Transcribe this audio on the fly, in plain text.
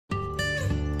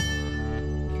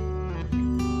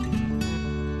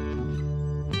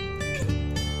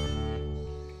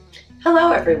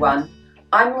Hello everyone,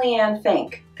 I'm Leanne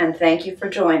Fink and thank you for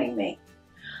joining me.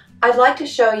 I'd like to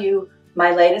show you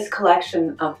my latest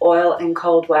collection of oil and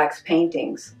cold wax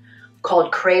paintings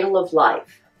called Cradle of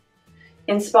Life.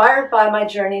 Inspired by my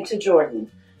journey to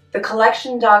Jordan, the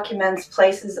collection documents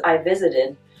places I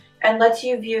visited and lets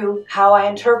you view how I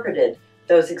interpreted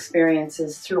those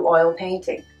experiences through oil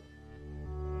painting.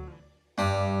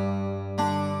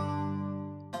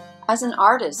 As an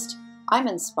artist, I'm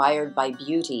inspired by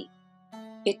beauty.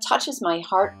 It touches my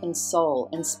heart and soul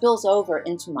and spills over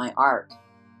into my art.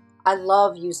 I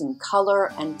love using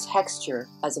color and texture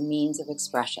as a means of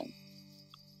expression.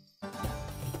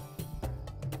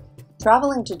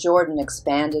 Traveling to Jordan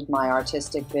expanded my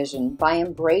artistic vision by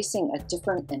embracing a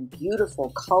different and beautiful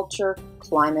culture,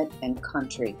 climate, and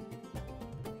country.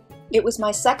 It was my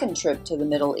second trip to the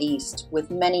Middle East, with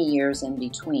many years in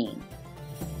between.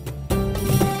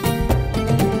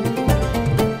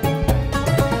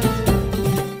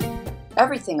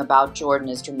 Everything about Jordan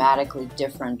is dramatically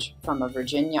different from a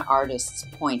Virginia artist's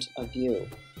point of view.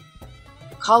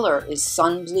 The color is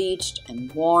sun-bleached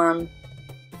and warm.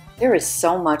 There is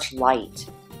so much light.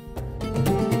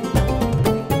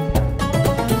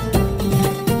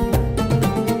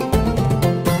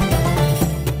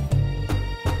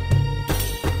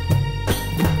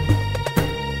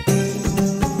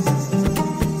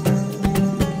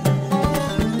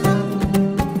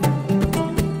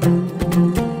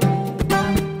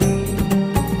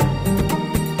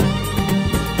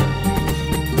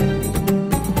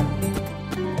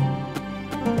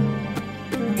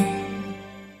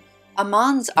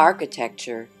 Amman's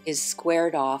architecture is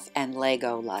squared off and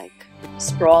Lego-like,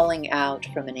 sprawling out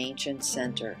from an ancient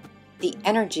center. The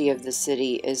energy of the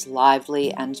city is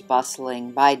lively and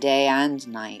bustling by day and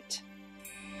night.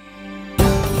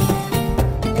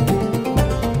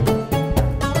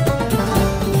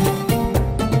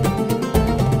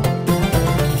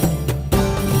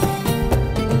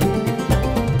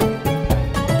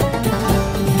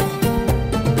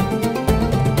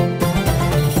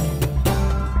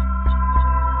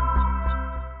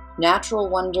 Natural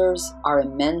wonders are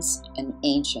immense and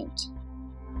ancient.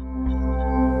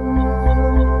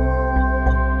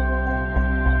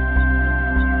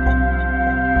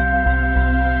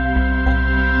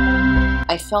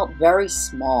 I felt very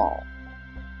small.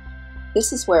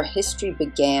 This is where history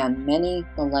began many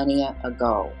millennia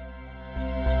ago.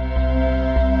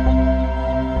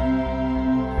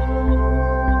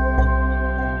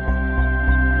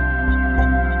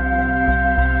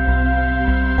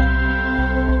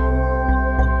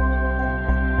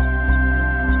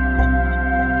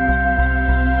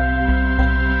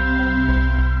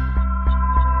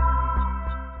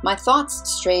 My thoughts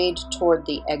strayed toward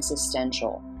the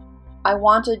existential. I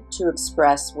wanted to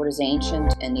express what is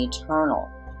ancient and eternal.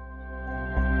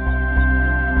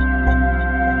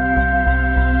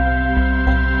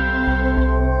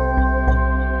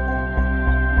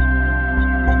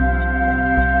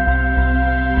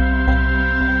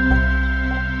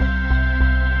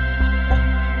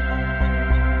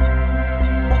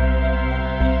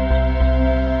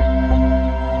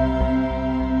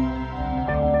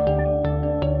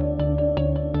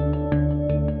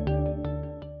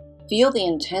 Feel the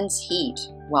intense heat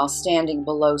while standing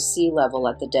below sea level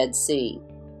at the Dead Sea.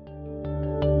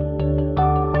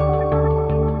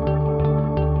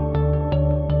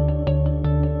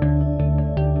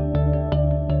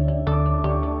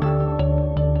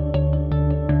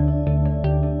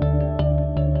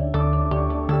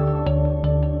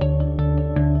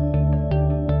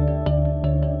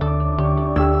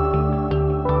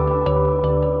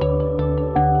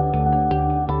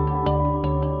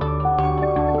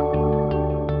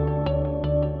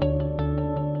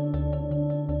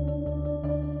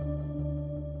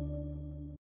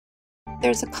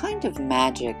 There's a kind of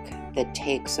magic that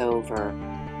takes over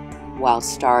while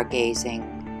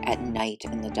stargazing at night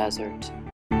in the desert.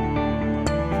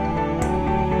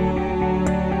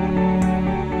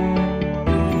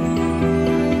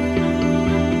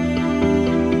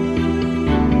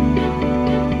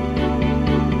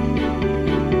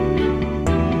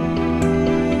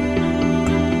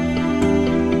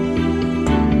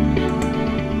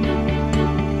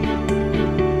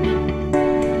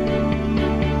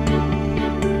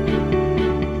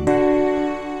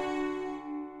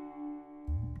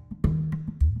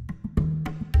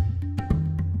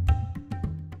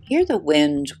 Hear the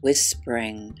wind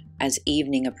whispering as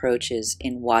evening approaches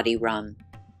in Wadi Rum.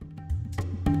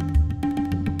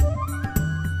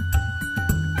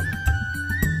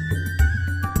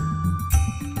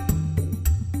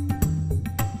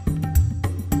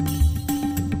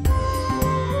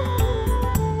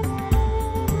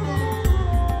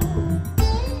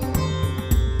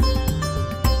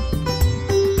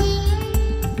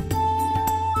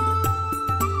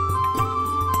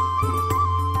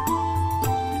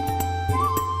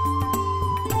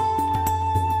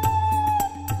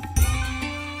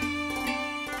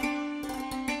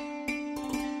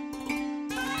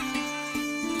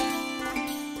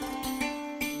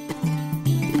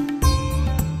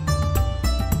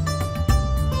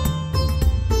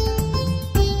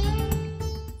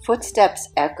 Footsteps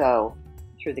echo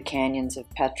through the canyons of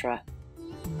Petra.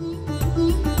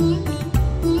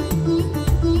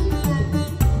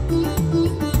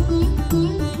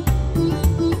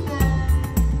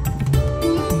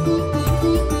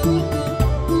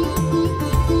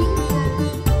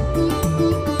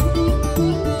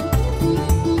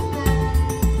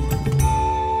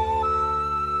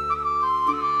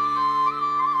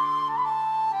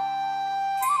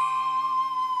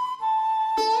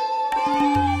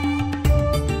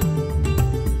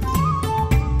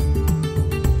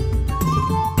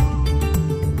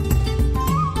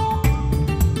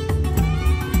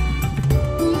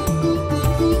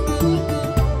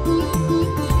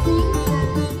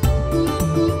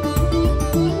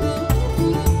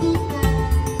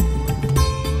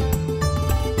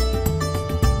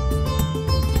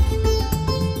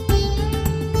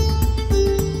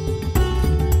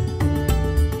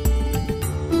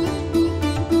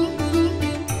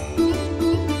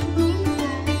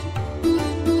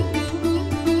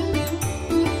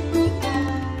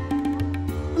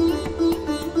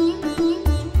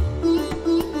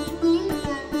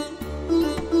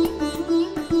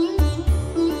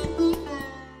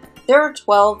 There are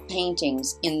 12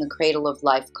 paintings in the Cradle of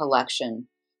Life collection,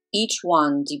 each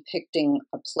one depicting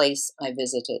a place I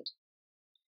visited.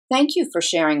 Thank you for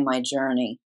sharing my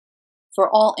journey. For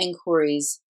all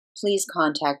inquiries, please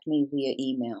contact me via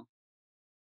email.